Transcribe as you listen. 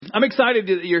I'm excited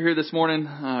that you're here this morning.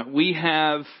 We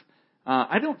have,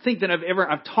 I don't think that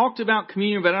I've talked about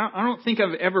communion, but I don't think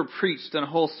I've ever preached a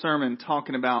whole sermon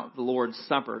talking about the Lord's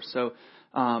Supper. So,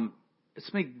 it's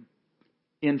been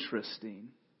interesting.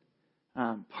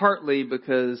 Partly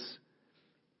because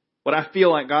what I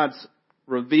feel like God's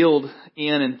revealed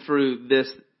in and through this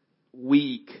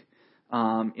week,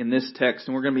 in this text,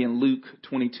 and we're going to be in Luke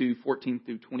 22:14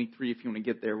 through 23. If you want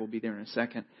to get there, we'll be there in a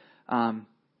second.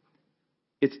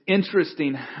 It's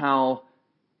interesting how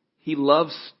He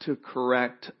loves to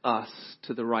correct us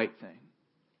to the right thing,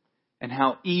 and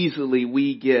how easily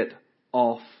we get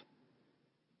off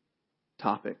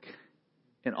topic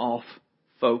and off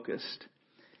focused.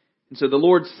 And so the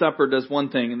Lord's Supper does one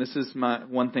thing, and this is my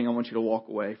one thing I want you to walk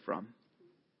away from,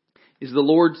 is the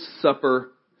Lord's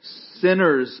Supper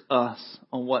centers us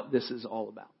on what this is all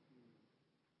about.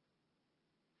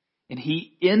 And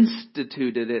He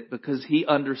instituted it because He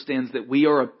understands that we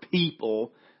are a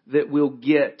people that will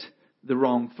get the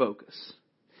wrong focus.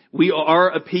 We are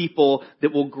a people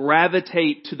that will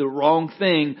gravitate to the wrong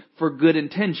thing for good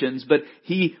intentions, but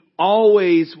He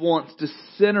always wants to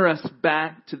center us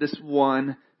back to this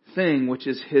one thing, which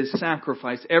is His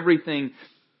sacrifice. Everything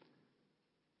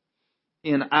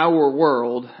in our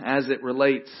world as it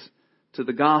relates to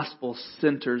the gospel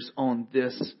centers on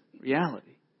this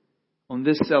reality, on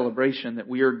this celebration that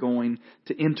we are going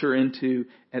to enter into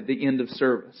at the end of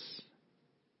service.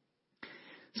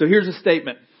 So here's a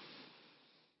statement.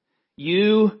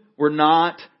 You were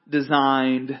not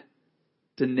designed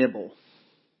to nibble.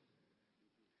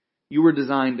 You were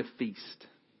designed to feast.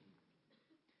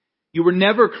 You were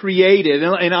never created,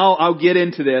 and I'll get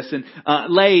into this. And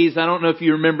Lay's, I don't know if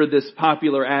you remember this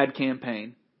popular ad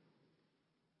campaign.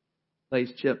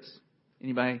 Lay's chips.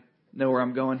 Anybody know where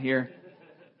I'm going here?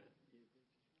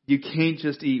 You can't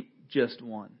just eat just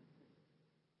one.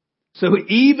 So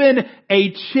even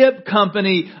a chip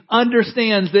company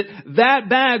understands that that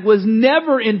bag was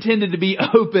never intended to be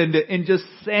opened and just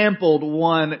sampled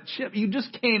one chip. You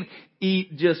just can't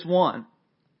eat just one.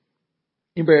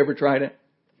 Anybody ever tried it?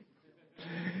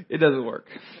 It doesn't work.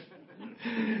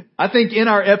 I think in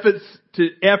our efforts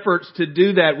to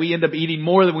do that, we end up eating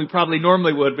more than we probably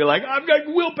normally would. Be like, I've got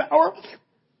willpower.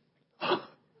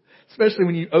 Especially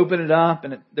when you open it up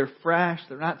and they're fresh,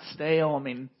 they're not stale. I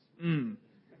mean,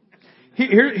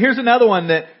 Here's another one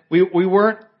that we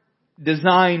weren't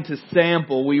designed to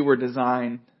sample. We were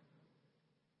designed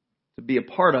to be a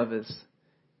part of is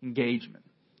engagement.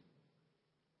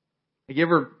 Have you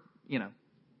ever, if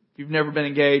you've never been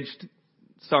engaged,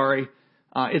 sorry,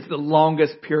 it's the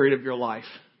longest period of your life.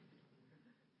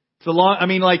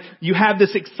 You have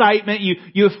this excitement.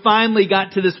 You have finally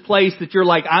got to this place that you're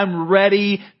like, I'm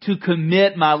ready to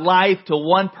commit my life to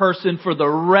one person for the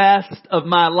rest of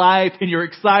my life, and you're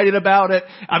excited about it.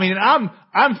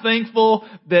 I'm thankful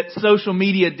that social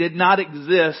media did not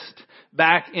exist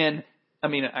back in,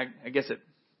 I guess it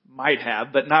might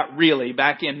have, but not really,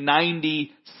 back in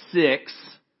 96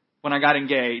 when I got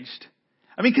engaged.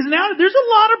 Because now there's a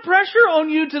lot of pressure on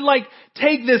you to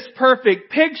take this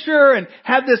perfect picture and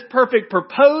have this perfect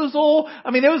proposal.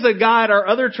 There was a guy at our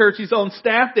other church, he's on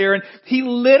staff there, and he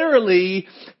literally,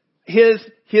 his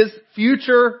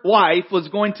future wife was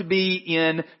going to be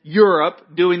in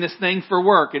Europe doing this thing for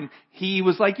work. And he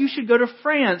was like, you should go to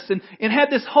France, and had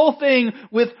this whole thing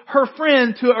with her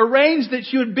friend to arrange that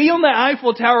she would be on the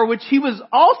Eiffel Tower, which he was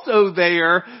also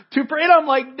there to pray. And I'm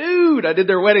like, dude, I did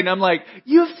their wedding. I'm like,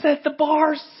 you've set the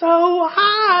bar so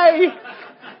high.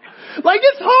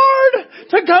 It's hard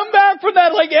to come back from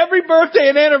that, every birthday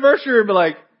and anniversary and be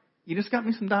like, you just got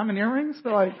me some diamond earrings?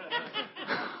 They're like,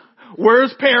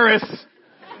 where's Paris?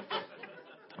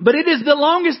 But it is the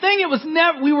longest thing.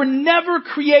 We were never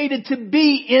created to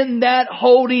be in that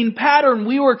holding pattern.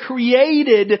 We were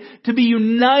created to be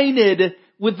united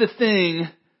with the thing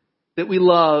that we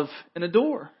love and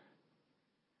adore.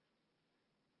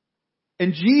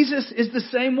 And Jesus is the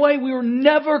same way. We were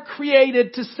never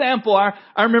created to sample. I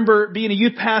remember being a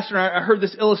youth pastor, and I heard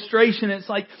this illustration. It's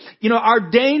like,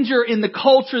 our danger in the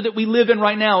culture that we live in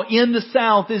right now in the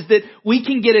South is that we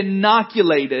can get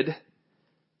inoculated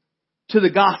to the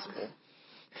gospel.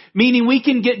 Meaning we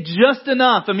can get just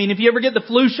enough. If you ever get the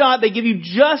flu shot, they give you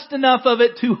just enough of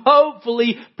it to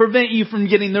hopefully prevent you from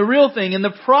getting the real thing. And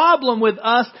the problem with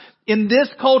us in this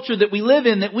culture that we live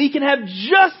in, that we can have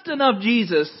just enough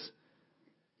Jesus,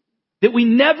 that we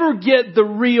never get the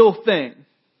real thing.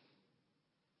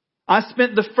 I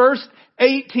spent the first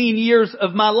 18 years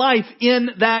of my life in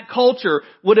that culture.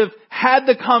 Would have had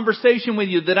the conversation with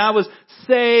you that I was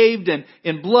saved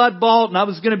and blood bought and I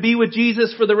was going to be with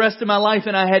Jesus for the rest of my life,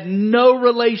 and I had no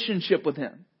relationship with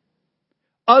Him.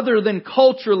 other than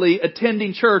culturally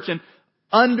attending church and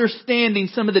understanding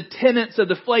some of the tenets of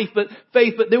the faith,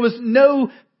 but there was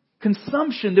no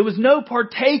consumption. There was no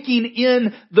partaking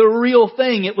in the real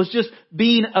thing. It was just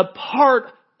being a part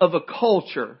of a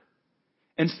culture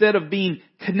instead of being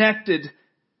connected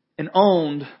and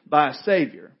owned by a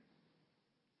Savior.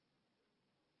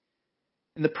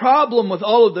 And the problem with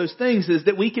all of those things is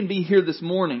that we can be here this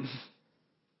morning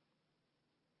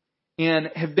and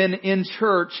have been in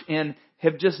church and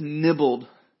have just nibbled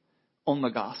on the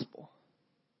gospel.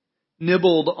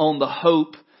 Nibbled on the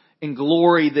hope and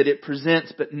glory that it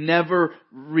presents, but never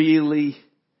really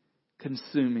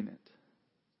consuming it.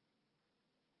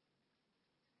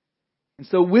 And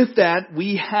so with that,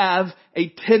 we have a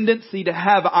tendency to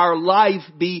have our life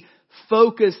be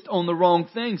focused on the wrong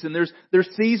things. And there's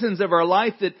seasons of our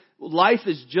life that life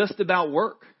is just about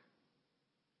work.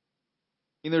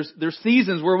 And there's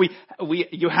seasons where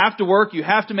you have to work, you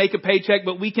have to make a paycheck,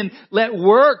 but we can let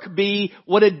work be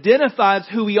what identifies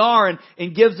who we are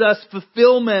and gives us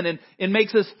fulfillment and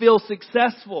makes us feel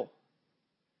successful.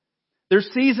 There's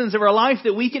seasons of our life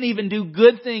that we can even do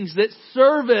good things, that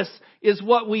service is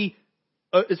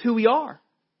is who we are.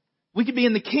 We could be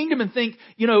in the kingdom and think,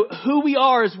 who we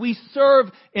are as we serve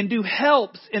and do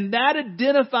helps. And that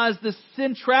identifies the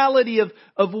centrality of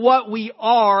what we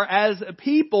are as a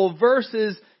people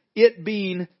versus it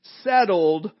being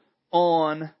settled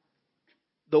on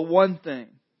the one thing,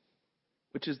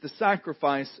 which is the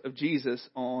sacrifice of Jesus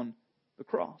on the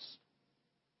cross.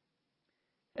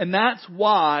 And that's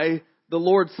why the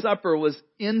Lord's Supper was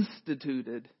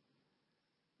instituted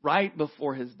right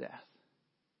before His death.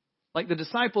 Like the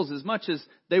disciples, as much as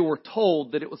they were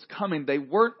told that it was coming, they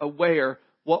weren't aware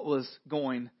what was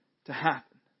going to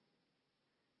happen.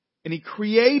 And He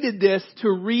created this to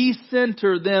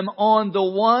recenter them on the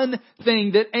one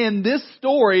thing and this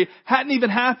story hadn't even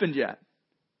happened yet.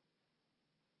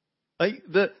 Like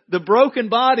the broken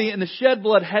body and the shed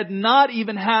blood had not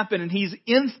even happened, and He's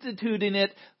instituting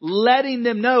it, letting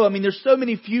them know. I mean, there's so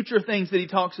many future things that He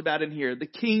talks about in here. The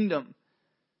kingdom.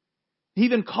 He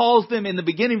even calls them in the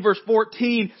beginning, verse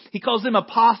 14, He calls them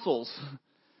apostles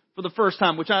for the first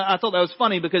time, which I thought that was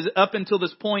funny because up until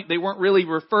this point, they weren't really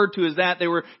referred to as that. They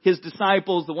were His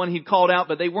disciples, the one He'd called out,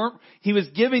 but He was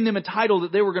giving them a title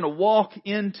that they were going to walk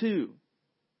into.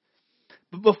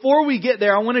 But before we get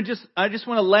there, I just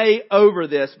want to lay over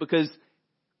this because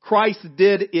Christ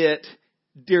did it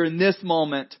during this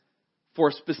moment for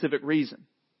a specific reason.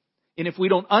 And if we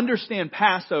don't understand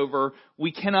Passover,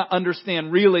 we cannot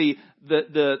understand really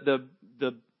the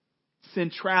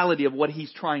centrality of what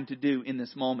He's trying to do in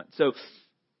this moment. So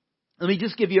let me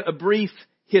just give you a brief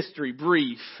history,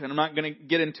 and I'm not going to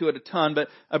get into it a ton, but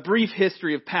a brief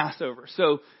history of Passover.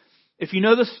 So if you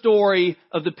know the story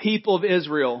of the people of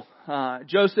Israel,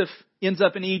 Joseph ends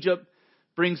up in Egypt,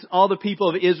 brings all the people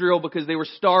of Israel because they were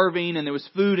starving and there was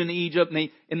food in Egypt,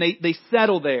 and they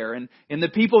settle there, and the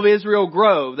people of Israel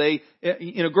grow. They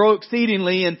grow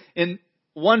exceedingly, and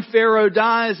one Pharaoh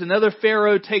dies, another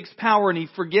Pharaoh takes power, and he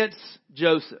forgets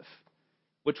Joseph,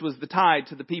 which was the tie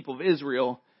to the people of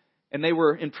Israel, and they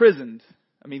were imprisoned.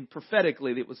 I mean,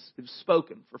 prophetically, it was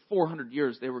spoken. For 400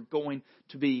 years, they were going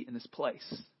to be in this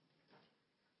place.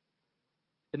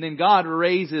 And then God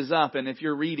raises up, and if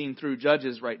you're reading through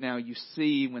Judges right now, you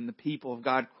see when the people of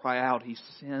God cry out, He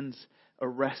sends a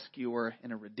rescuer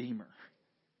and a redeemer.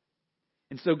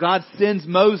 And so God sends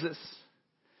Moses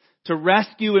to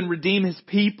rescue and redeem His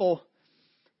people.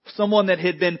 Someone that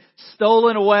had been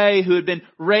stolen away, who had been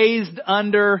raised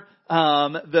under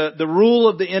the rule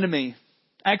of the enemy.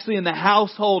 Actually in the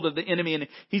household of the enemy, and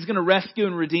He's going to rescue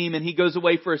and redeem, and He goes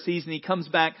away for a season. He comes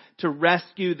back to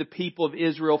rescue the people of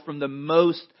Israel from the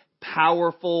most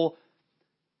powerful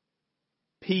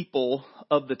people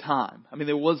of the time. I mean,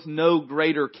 there was no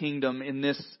greater kingdom in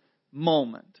this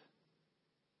moment.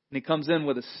 And He comes in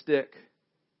with a stick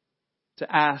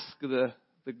to ask the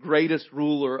greatest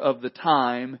ruler of the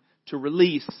time to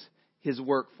release His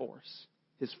workforce,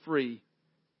 His free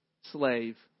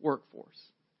slave workforce.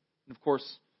 And of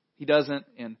course, He doesn't,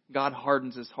 and God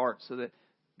hardens His heart so that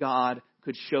God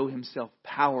could show Himself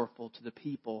powerful to the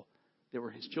people that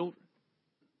were His children.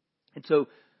 And so,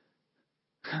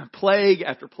 plague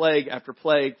after plague after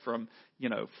plague from,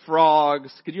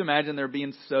 frogs. Could you imagine there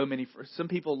being so many? Some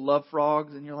people love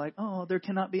frogs, and you're like, oh, there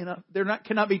cannot be enough.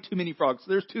 Cannot be too many frogs.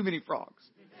 There's too many frogs.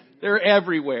 They're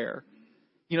everywhere.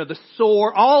 The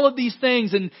sore, all of these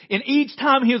things. And each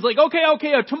time He was like,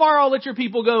 okay, tomorrow I'll let your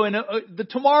people go. And the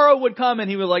tomorrow would come and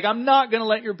He was like, I'm not going to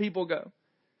let your people go.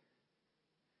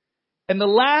 And the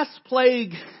last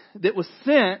plague that was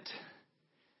sent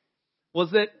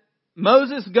was that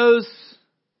Moses goes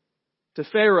to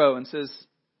Pharaoh and says,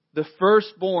 the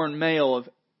firstborn male of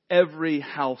every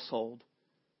household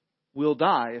will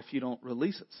die if you don't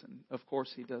release us. And of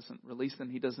course he doesn't release them.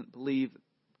 He doesn't believe that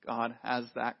God has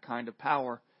that kind of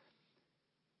power.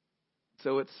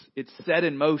 So it's set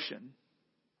in motion.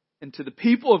 And to the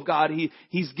people of God,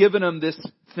 He's given them this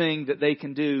thing that they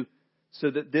can do so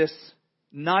that this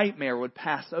nightmare would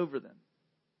pass over them.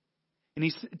 And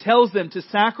He tells them to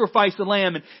sacrifice a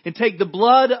lamb and take the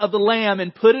blood of the lamb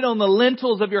and put it on the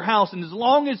lintels of your house. And as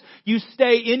long as you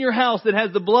stay in your house that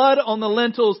has the blood on the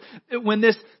lintels, when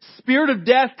this spirit of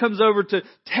death comes over to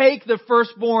take the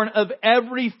firstborn of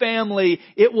every family,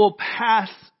 it will pass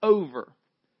over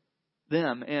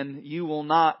them, and you will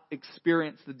not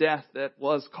experience the death that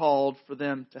was called for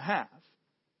them to have.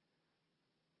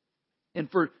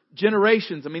 And for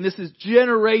generations, this is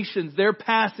generations, they're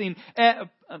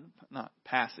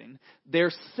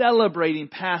they're celebrating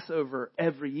Passover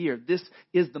every year. This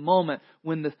is the moment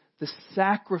when the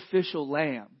sacrificial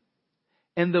lamb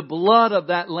and the blood of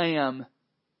that lamb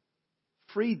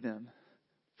freed them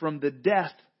from the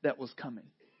death that was coming.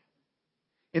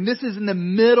 And this is in the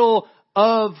middle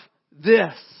of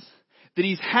this, that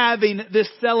He's having this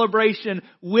celebration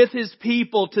with His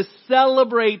people to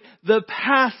celebrate the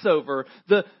Passover,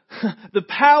 the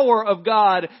power of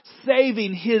God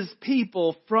saving His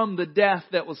people from the death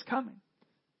that was coming.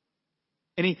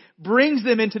 And He brings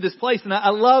them into this place. And I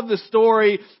love the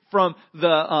story from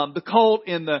the colt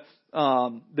and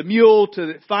the mule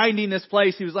to finding this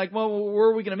place. He was like, well, where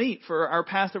are we going to meet for our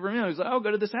Passover meal? He was like, oh,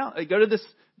 go to this house.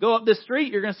 Go up this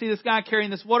street. You're going to see this guy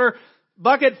carrying this water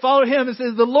bucket. Follow him and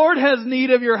says, the Lord has need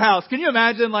of your house. Can you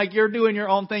imagine, like, you're doing your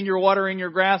own thing, you're watering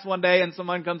your grass one day, and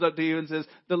someone comes up to you and says,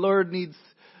 the Lord needs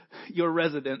your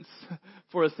residence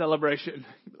for a celebration.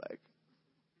 You'd be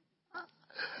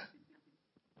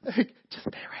like, just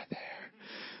stay right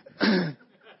there.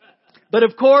 But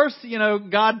of course,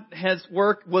 God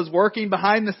was working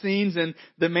behind the scenes, and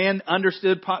the man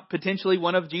understood potentially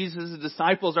one of Jesus'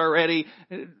 disciples already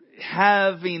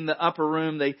having the upper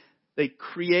room. They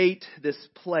create this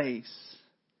place.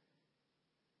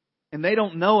 And they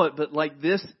don't know it, but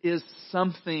this is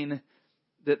something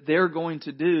that they're going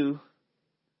to do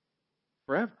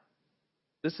forever.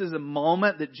 This is a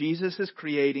moment that Jesus is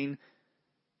creating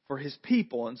for His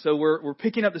people. And so we're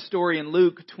picking up the story in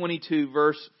Luke 22,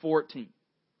 verse 14.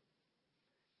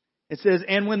 It says,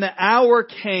 and when the hour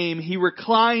came, He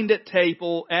reclined at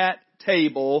table,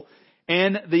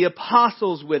 and the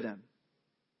apostles with Him.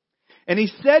 And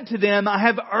He said to them, I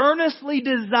have earnestly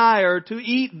desired to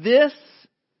eat this,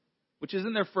 which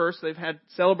isn't their first. They've had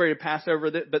celebrated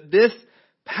Passover, but this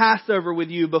Passover with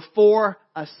you before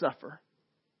I suffer.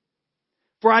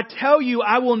 For I tell you,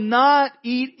 I will not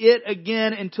eat it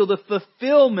again until the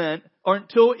fulfillment, or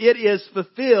until it is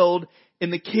fulfilled in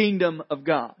the kingdom of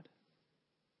God.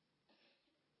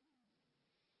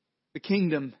 The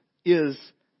kingdom is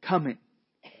coming.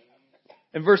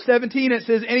 In verse 17 it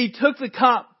says, and He took the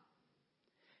cup.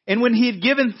 And when He had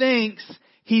given thanks,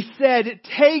 He said,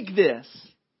 take this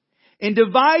and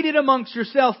divide it amongst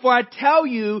yourselves. For I tell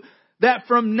you that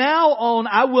from now on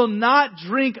I will not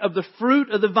drink of the fruit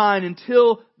of the vine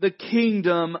until the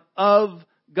kingdom of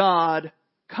God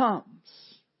comes.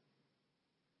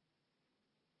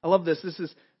 I love this. This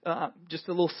is just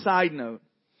a little side note.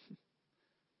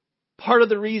 Part of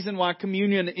the reason why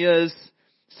communion is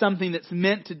something that's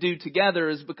meant to do together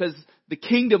is because the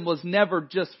kingdom was never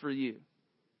just for you.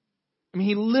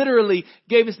 He literally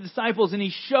gave His disciples, and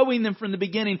He's showing them from the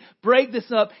beginning, break this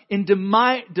up and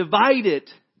divide it.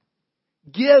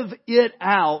 Give it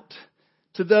out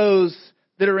to those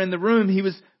that are in the room. He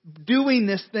was doing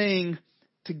this thing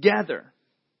together.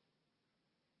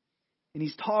 And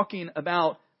He's talking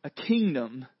about a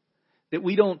kingdom that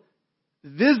we don't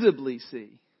visibly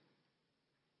see,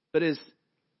 but is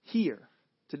here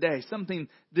today. Something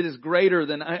that is greater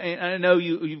than, I know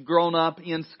you've grown up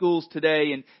in schools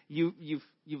today, and you've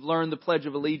learned the Pledge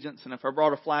of Allegiance. And if I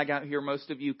brought a flag out here, most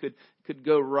of you could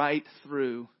go right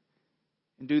through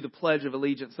and do the Pledge of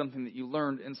Allegiance, something that you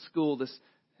learned in school, this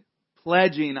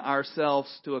pledging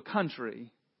ourselves to a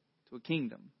country, to a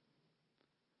kingdom.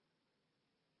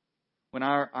 When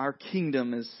our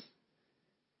kingdom is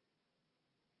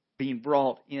being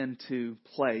brought into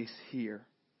place here.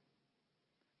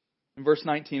 In verse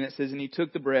 19 it says, and He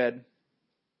took the bread,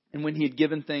 and when He had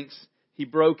given thanks, He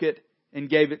broke it and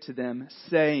gave it to them,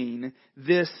 saying,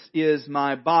 this is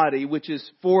my body, which is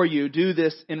for you. Do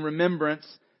this in remembrance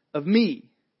of me.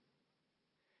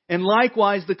 And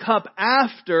likewise the cup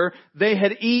after they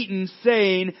had eaten,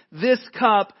 saying, this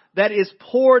cup that is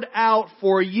poured out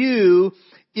for you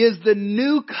is the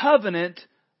new covenant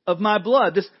of my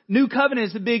blood. This new covenant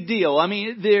is a big deal. I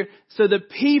mean, so the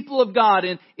people of God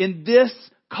in this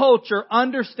culture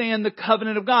understand the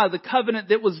covenant of God, the covenant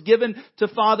that was given to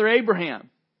Father Abraham.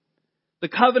 The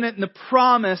covenant and the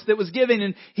promise that was given,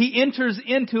 and he enters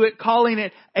into it calling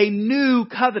it a new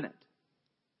covenant.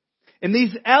 And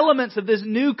these elements of this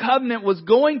new covenant was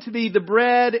going to be the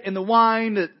bread and the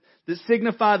wine that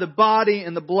signify the body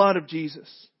and the blood of Jesus.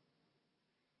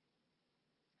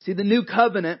 See, the new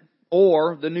covenant,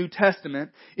 or the New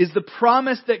Testament, is the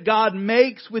promise that God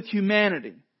makes with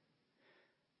humanity.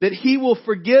 That He will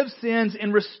forgive sins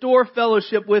and restore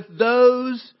fellowship with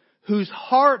those whose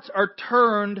hearts are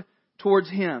turned towards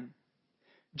Him.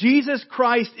 Jesus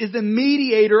Christ is the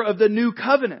mediator of the new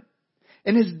covenant.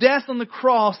 And His death on the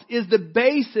cross is the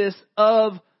basis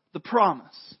of the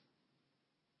promise.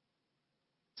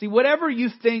 See, whatever you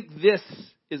think this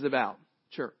is about,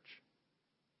 church,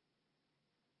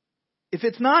 if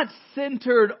it's not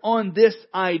centered on this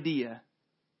idea,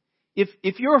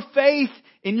 if your faith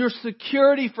and your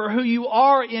security for who you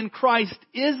are in Christ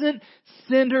isn't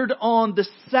centered on the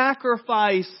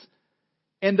sacrifice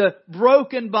and the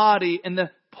broken body and the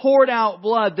poured out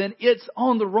blood, then it's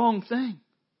on the wrong thing.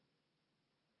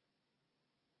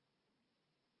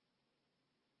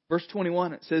 Verse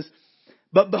 21, it says,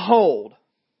 "But behold,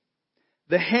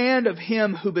 the hand of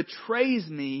him who betrays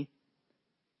me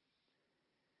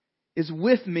is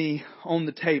with me on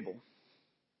the table.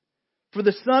 For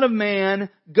the Son of Man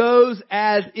goes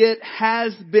as it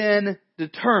has been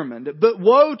determined. But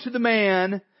woe to the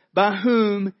man by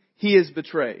whom he is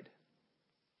betrayed."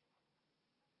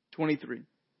 23.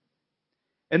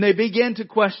 "And they began to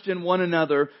question one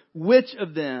another which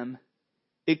of them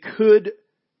it could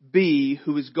be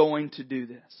who is going to do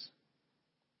this."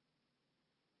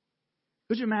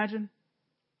 Could you imagine?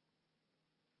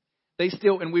 They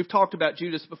still, and we've talked about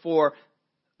Judas before,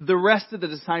 the rest of the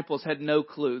disciples had no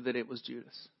clue that it was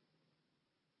Judas.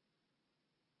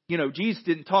 You know, Jesus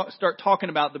didn't start talking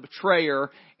about the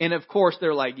betrayer, and of course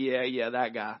they're like, yeah,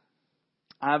 that guy.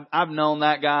 I've known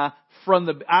that guy from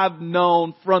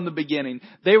the beginning.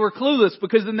 They were clueless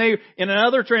because then in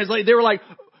another translation, they were like,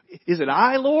 "Is it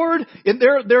I, Lord?" And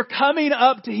they're coming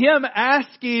up to Him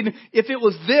asking if it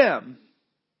was them.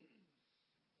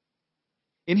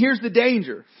 And here's the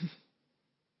danger.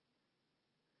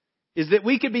 Is that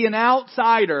we could be an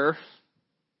outsider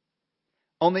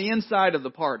on the inside of the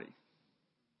party.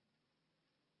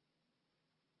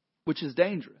 Which is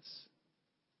dangerous.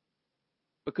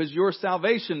 Because your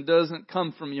salvation doesn't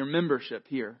come from your membership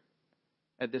here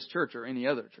at this church or any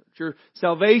other church. Your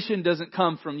salvation doesn't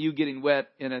come from you getting wet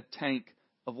in a tank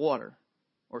of water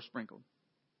or sprinkled.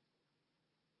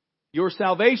 Your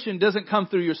salvation doesn't come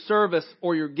through your service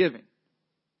or your giving.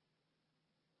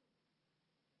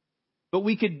 But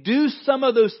we could do some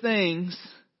of those things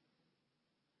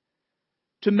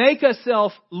to make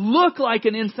ourselves look like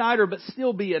an insider but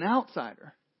still be an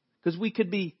outsider. Because we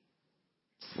could be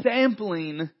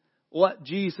sampling what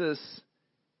Jesus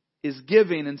is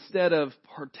giving instead of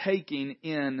partaking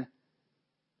in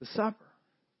the supper.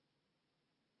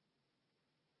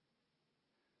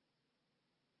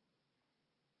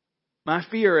 My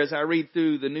fear as I read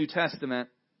through the New Testament,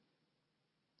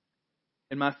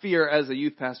 and my fear as a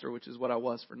youth pastor, which is what I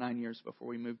was for 9 years before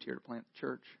we moved here to plant the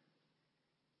church,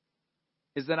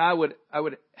 is that I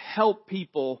would help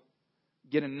people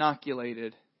get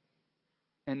inoculated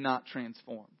and not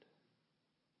transformed.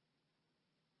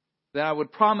 That I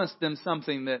would promise them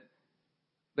something that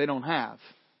they don't have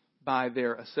by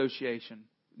their association.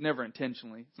 Never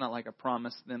intentionally. It's not like I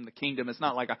promised them the kingdom. It's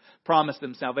not like I promised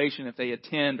them salvation if they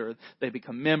attend or they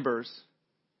become members.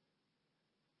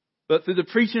 But through the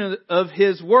preaching of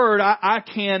His Word, I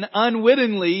can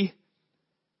unwittingly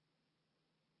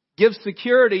give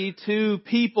security to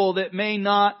people that may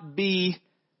not be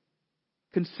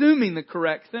consuming the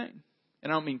correct thing.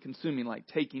 And I don't mean consuming like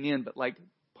taking in, but like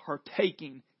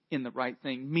partaking in the right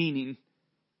thing. Meaning,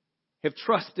 have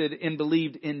trusted and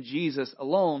believed in Jesus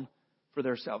alone for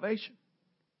their salvation.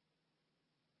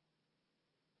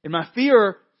 And my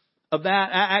fear of that,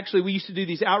 actually, we used to do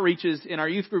these outreaches in our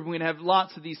youth group, and we'd have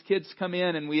lots of these kids come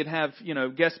in, and we'd have,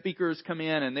 guest speakers come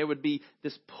in, and there would be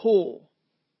this pull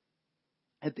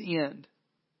at the end.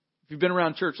 If you've been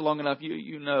around church long enough,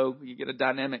 you know you get a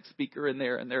dynamic speaker in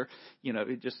there, and they're, you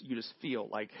just feel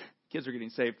like kids are getting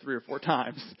saved 3 or 4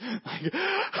 times.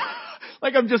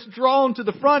 Like I'm just drawn to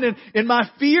the front, and my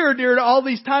fear during all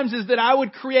these times is that I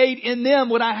would create in them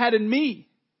what I had in me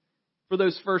for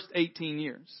those first 18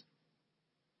 years.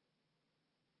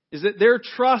 Is that their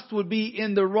trust would be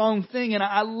in the wrong thing. And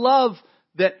I love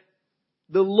that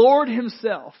the Lord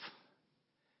Himself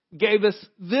gave us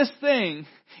this thing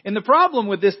And the problem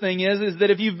with this thing is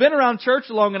that if you've been around church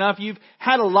long enough, you've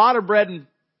had a lot of bread and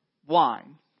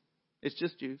wine. It's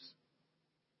just juice.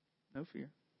 No fear.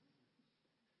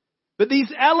 But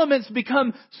these elements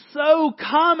become so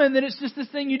common that it's just this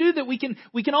thing you do that we can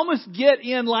almost get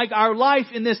in like our life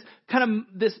in this kind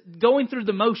of this going through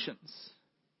the motions.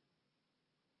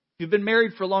 If you've been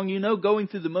married for long, you know going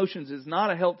through the motions is not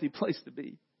a healthy place to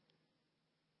be.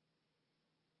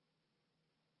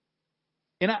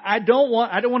 And I don't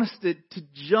want us to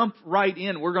jump right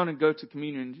in. We're going to go to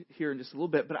communion here in just a little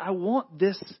bit, but I want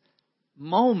this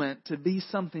moment to be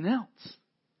something else.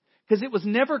 Because it was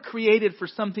never created for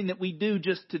something that we do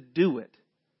just to do it.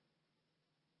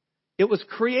 It was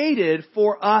created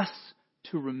for us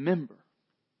to remember.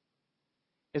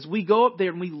 As we go up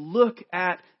there and we look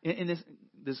at in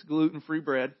this gluten-free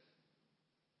bread,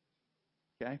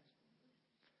 okay?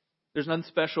 There's nothing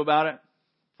special about it.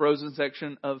 Frozen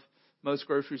section of most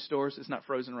grocery stores. It's not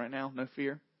frozen right now, no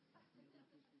fear.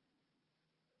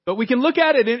 But we can look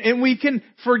at it and we can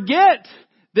forget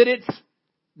that it's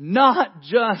not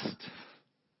just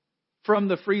from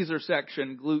the freezer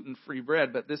section gluten-free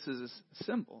bread, but this is a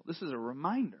symbol. This is a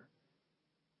reminder.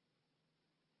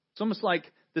 It's almost like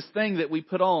this thing that we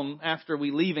put on after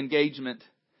we leave engagement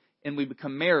and we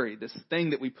become married. This thing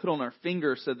that we put on our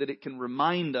finger so that it can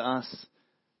remind us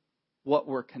what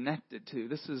we're connected to.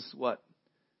 This is what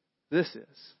this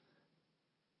is.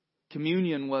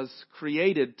 Communion was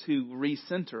created to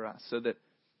recenter us so that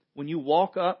when you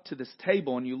walk up to this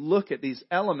table and you look at these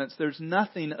elements, there's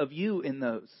nothing of you in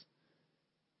those.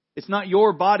 It's not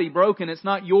your body broken. It's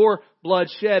not your blood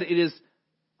shed. It is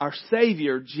our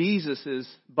Savior, Jesus'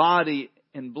 body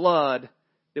and blood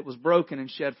that was broken and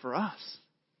shed for us.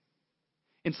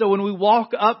 And so when we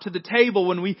walk up to the table,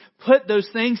 when we put those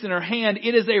things in our hand,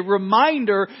 it is a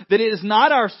reminder that it is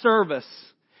not our service.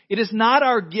 It is not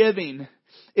our giving.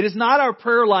 It is not our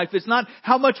prayer life. It's not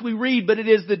how much we read, but it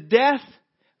is the death,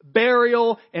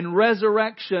 burial, and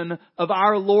resurrection of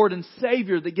our Lord and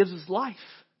Savior that gives us life.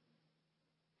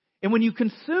 And when you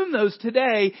consume those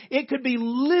today, it could be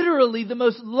literally the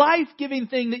most life-giving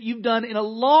thing that you've done in a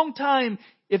long time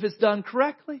if it's done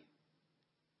correctly.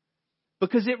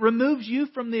 Because it removes you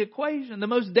from the equation. The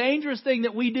most dangerous thing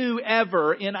that we do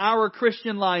ever in our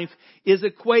Christian life is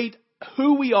equate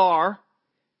who we are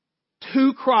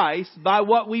to Christ by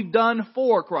what we've done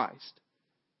for Christ.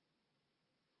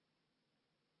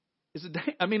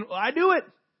 I do it.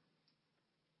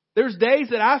 There's days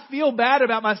that I feel bad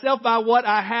about myself by what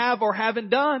I have or haven't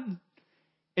done.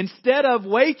 Instead of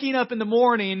waking up in the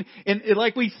morning and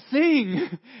like we sing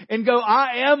and go,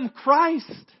 I am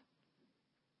Christ.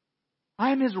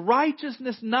 I am His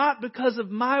righteousness, not because of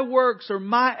my works or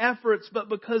my efforts, but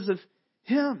because of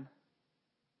Him.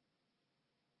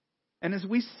 And as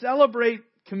we celebrate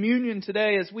communion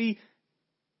today, as we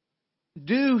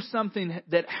do something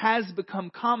that has become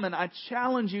common, I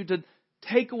challenge you to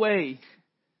take away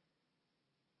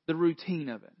the routine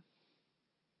of it.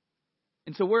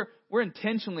 And so we're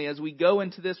intentionally, as we go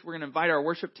into this, we're going to invite our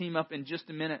worship team up in just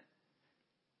a minute.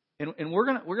 And we're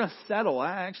going to settle.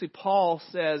 Actually, Paul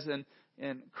says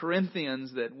in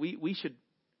Corinthians that we should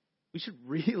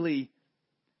really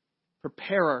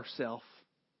prepare ourselves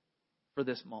for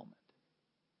this moment.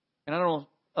 And I don't want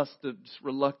us to just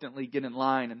reluctantly get in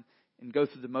line and go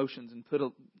through the motions and put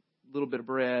a little bit of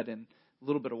bread and a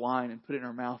little bit of wine and put it in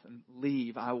our mouth and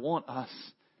leave. I want us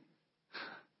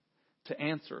to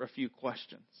answer a few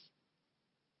questions.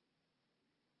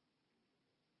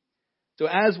 So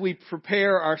as we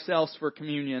prepare ourselves for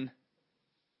communion,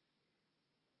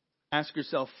 ask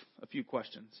yourself a few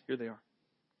questions. Here they are.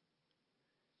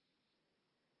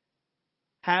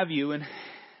 Have you, and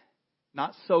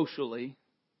not socially,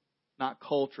 not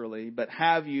culturally, but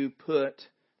have you put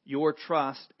your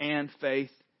trust and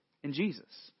faith in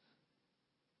Jesus?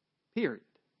 Period.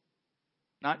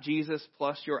 Not Jesus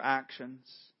plus your actions.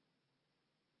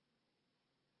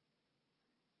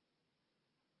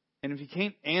 And if you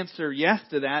can't answer yes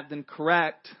to that, then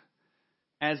correct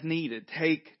as needed.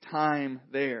 Take time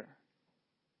there.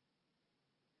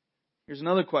 Here's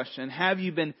another question. Have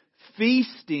you been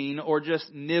feasting or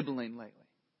just nibbling lately?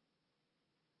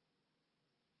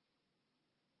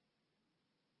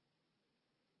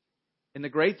 And the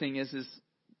great thing is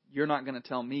you're not going to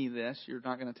tell me this. You're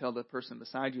not going to tell the person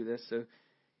beside you this. So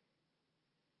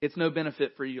it's no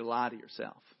benefit for you to lie to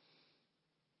yourself.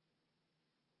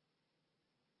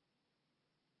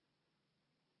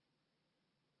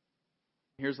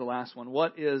 Here's the last one.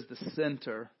 What is the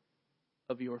center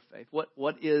of your faith?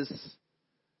 What is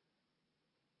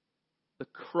the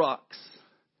crux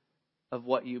of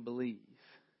what you believe?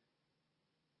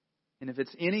 And if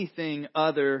it's anything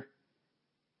other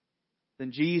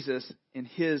than Jesus and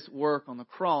His work on the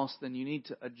cross, then you need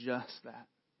to adjust that.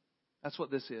 That's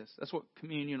what this is. That's what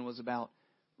communion was about.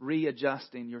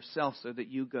 Readjusting yourself so that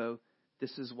you go,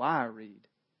 this is why I read.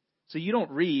 So you don't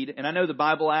read, and I know the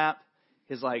Bible app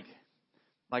is like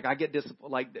I get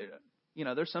disappointed. Like, you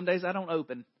know, there's some days I don't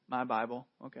open my Bible.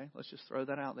 Okay, let's just throw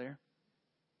that out there.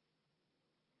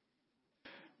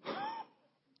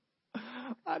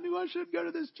 I knew I shouldn't go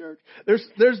to this church. There's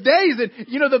days that,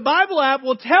 you know, the Bible app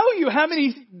will tell you how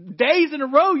many days in a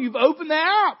row you've opened the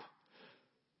app.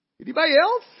 Anybody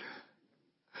else?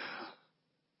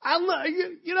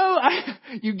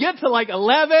 You get to like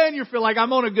 11, you feel like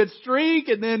I'm on a good streak,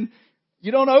 and then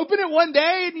you don't open it one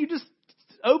day, and you just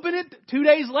open it 2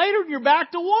 days later, and you're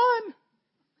back to 1.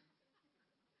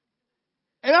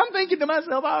 And I'm thinking to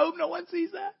myself, I hope no one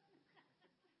sees that.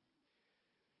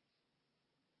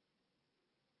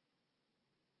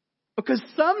 Because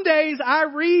some days I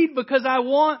read because I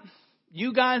want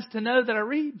you guys to know that I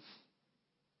read.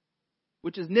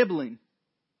 Which is nibbling.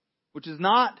 Which is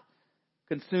not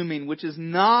consuming. Which is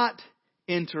not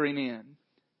entering in.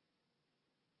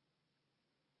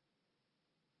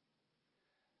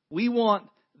 We want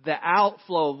the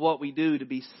outflow of what we do to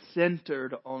be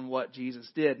centered on what Jesus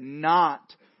did. Not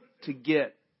to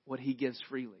get what He gives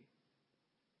freely.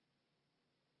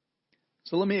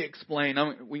 So let me explain.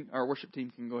 Our worship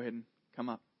team can go ahead and come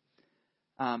up.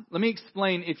 Let me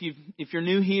explain. If you're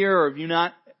new here or if you're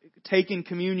not taken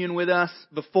communion with us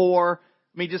before,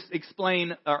 let me just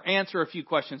explain or answer a few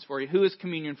questions for you. Who is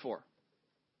communion for?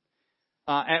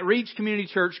 At Reach Community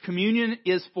Church, communion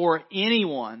is for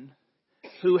anyone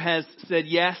who has said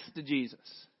yes to Jesus.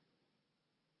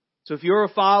 So if you're a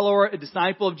follower, a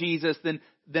disciple of Jesus, then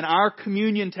our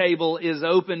communion table is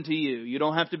open to you. You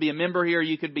don't have to be a member here.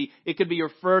 It could be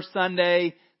your first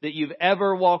Sunday that you've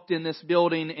ever walked in this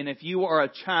building. And if you are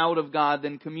a child of God,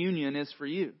 then communion is for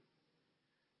you.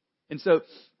 And so,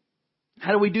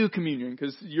 how do we do communion?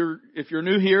 Because if you're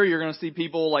new here, you're going to see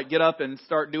people like get up and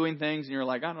start doing things, and you're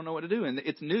like, I don't know what to do. And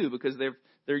it's new because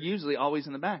they're usually always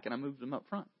in the back, and I moved them up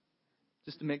front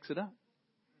just to mix it up.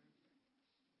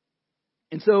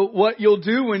 And so what you'll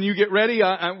do when you get ready,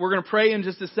 we're going to pray in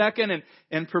just a second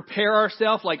and prepare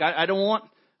ourselves. Like I don't want,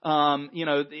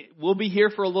 we'll be here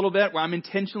for a little bit where I'm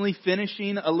intentionally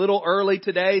finishing a little early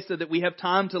today so that we have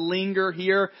time to linger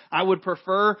here. I would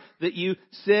prefer that you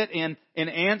sit and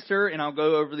answer, and I'll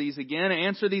go over these again,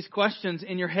 answer these questions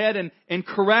in your head and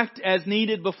correct as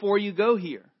needed before you go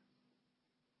here.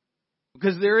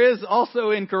 Because there is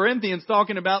also in Corinthians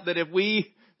talking about that if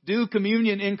we do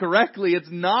communion incorrectly, it's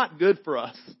not good for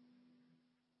us.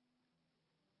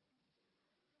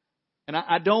 And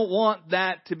I don't want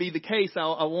that to be the case.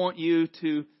 I want you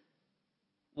to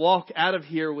walk out of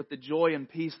here with the joy and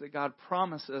peace that God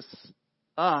promises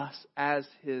us as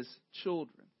His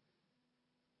children.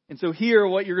 And so here,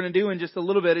 what you're going to do in just a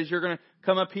little bit is you're going to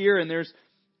come up here, and there's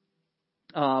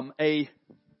a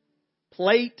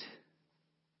plate.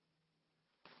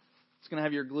 It's going to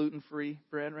have your gluten-free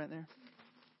bread right there.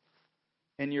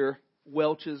 And your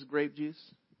Welch's grape juice.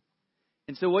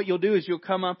 And so what you'll do is you'll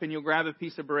come up and you'll grab a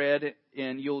piece of bread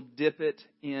and you'll dip it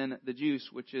in the juice,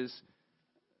 which is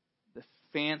the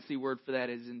fancy word for that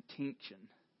is intinction.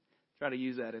 Try to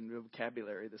use that in the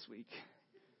vocabulary this week.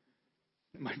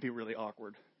 It might be really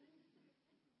awkward.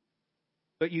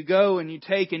 But you go and you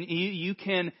take, and you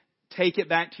can take it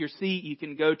back to your seat. You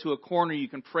can go to a corner. You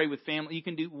can pray with family. You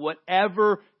can do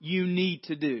whatever you need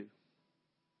to do.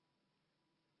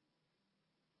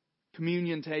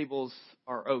 Communion tables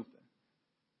are open.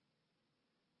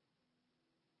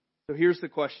 So here's the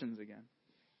questions again.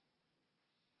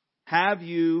 Have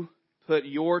you put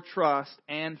your trust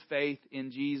and faith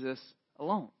in Jesus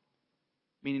alone?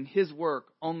 Meaning His work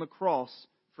on the cross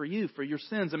for you, for your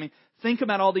sins. I mean, think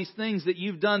about all these things that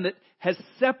you've done that has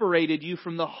separated you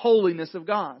from the holiness of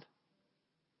God.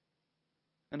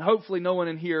 And hopefully no one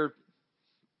in here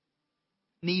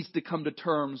needs to come to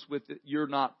terms with it. You're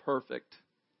not perfect.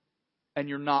 And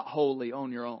you're not holy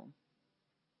on your own.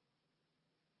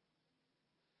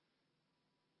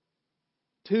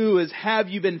 2 is, have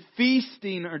you been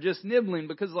feasting or just nibbling?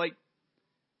 Because like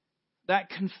that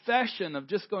confession of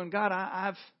just going, God,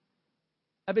 I've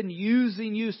been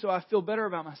using you so I feel better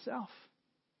about myself.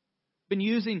 Been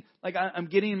using, like I'm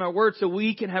getting in my word so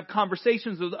we can have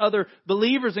conversations with other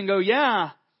believers and go, yeah,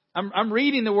 I'm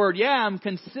reading the word. Yeah, I'm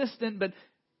consistent, but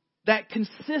that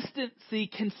consistency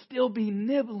can still be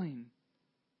nibbling.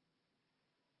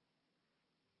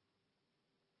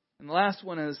 And the last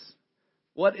one is,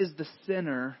 what is the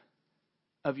center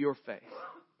of your faith?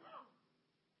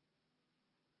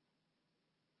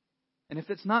 And if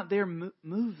it's not there,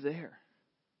 move there.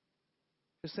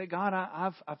 Just say, God,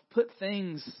 I've put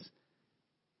things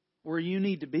where you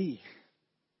need to be.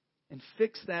 And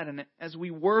fix that. And as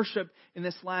we worship in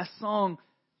this last song,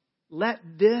 let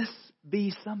this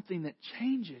be something that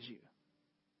changes you.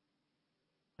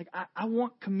 Like, I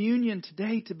want communion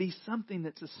today to be something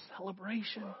that's a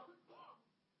celebration.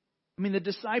 I mean, the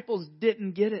disciples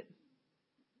didn't get it.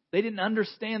 They didn't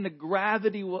understand the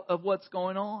gravity of what's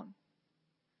going on.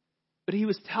 But he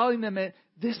was telling them that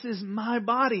this is my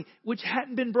body, which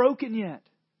hadn't been broken yet.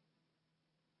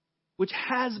 Which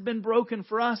has been broken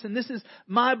for us. And this is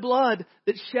my blood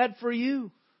that's shed for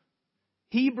you.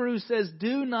 Hebrews says,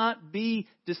 do not be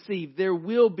deceived. There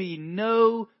will be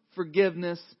no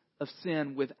forgiveness of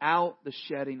sin without the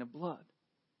shedding of blood.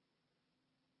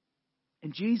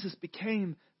 And Jesus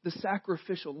became the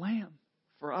sacrificial lamb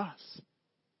for us.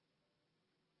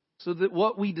 So that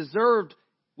what we deserved,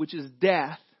 which is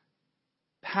death,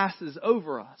 passes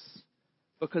over us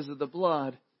because of the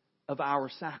blood of our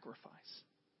sacrifice.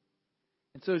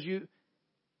 And so as you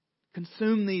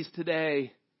consume these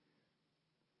today,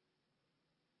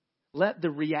 let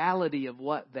the reality of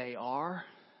what they are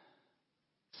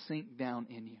sink down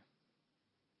in you.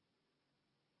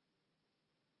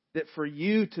 That for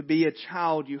you to be a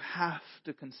child, you have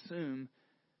to consume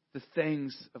the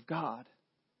things of God.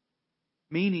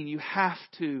 Meaning you have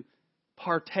to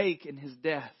partake in His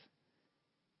death.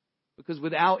 Because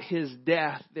without His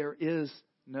death, there is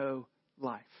no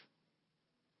life.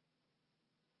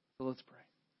 So let's pray.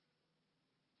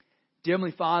 Dear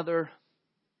Heavenly Father,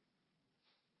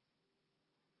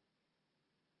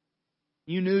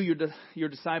 you knew your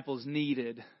disciples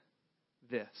needed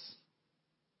this.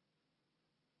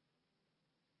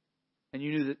 And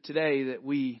you knew that today that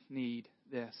we need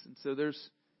this. And so there's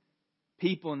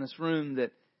people in this room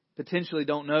that potentially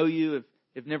don't know you,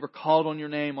 have never called on your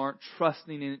name, aren't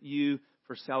trusting in you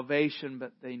for salvation,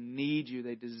 but they need you,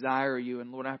 they desire you.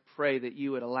 And Lord, I pray that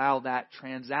you would allow that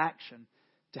transaction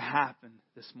to happen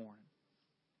this morning.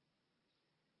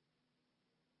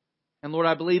 And Lord,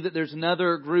 I believe that there's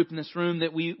another group in this room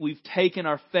that we've taken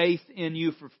our faith in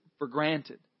you for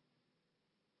granted.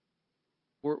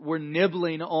 We're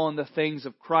nibbling on the things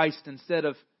of Christ instead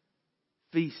of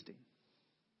feasting.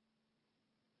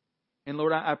 And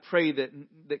Lord, I pray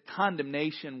that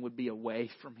condemnation would be away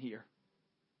from here.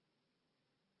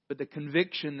 But the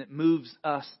conviction that moves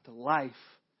us to life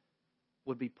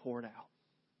would be poured out.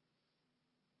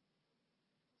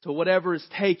 So whatever is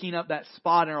taking up that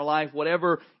spot in our life,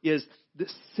 whatever is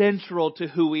central to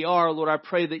who we are, Lord, I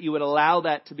pray that you would allow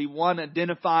that to be, one,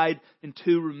 identified, and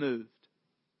two, removed.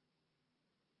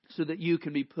 So that you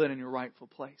can be put in your rightful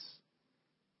place.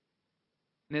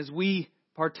 And as we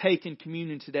partake in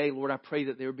communion today, Lord, I pray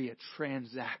that there would be a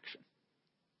transaction.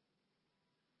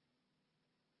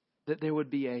 That there would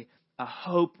be a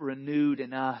hope renewed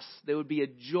in us. There would be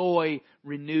a joy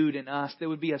renewed in us. There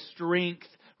would be a strength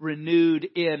renewed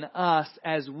in us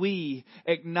as we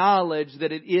acknowledge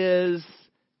that it is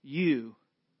you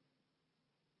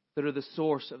that are the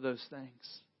source of those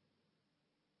things.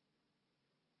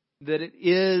 That it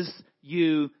is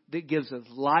you that gives us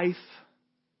life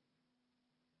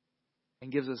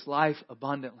and gives us life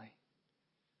abundantly.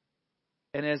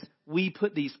 And as we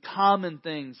put these common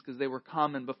things, because they were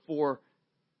common before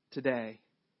today,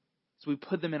 so we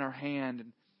put them in our hand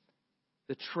and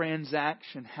the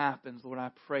transaction happens, Lord, I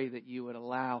pray that you would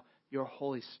allow your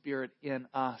Holy Spirit in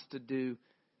us to do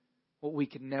what we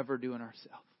could never do in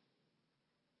ourselves.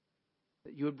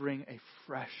 That you would bring a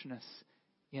freshness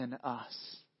in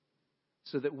us.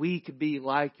 So that we could be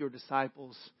like your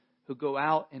disciples who go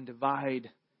out and divide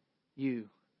you.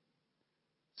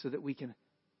 So that we can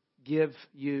give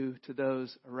you to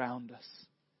those around us.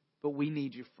 But we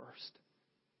need you first.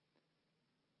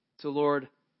 So Lord,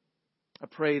 I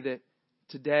pray that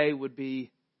today would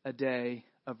be a day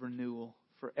of renewal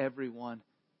for everyone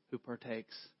who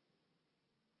partakes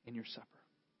in your supper.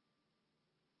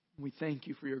 We thank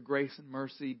you for your grace and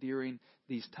mercy during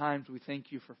these times. We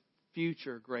thank you for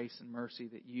future grace and mercy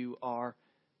that you are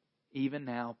even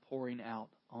now pouring out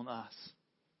on us.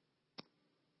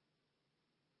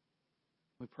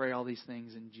 We pray all these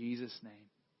things in Jesus' name.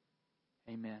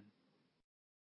 Amen.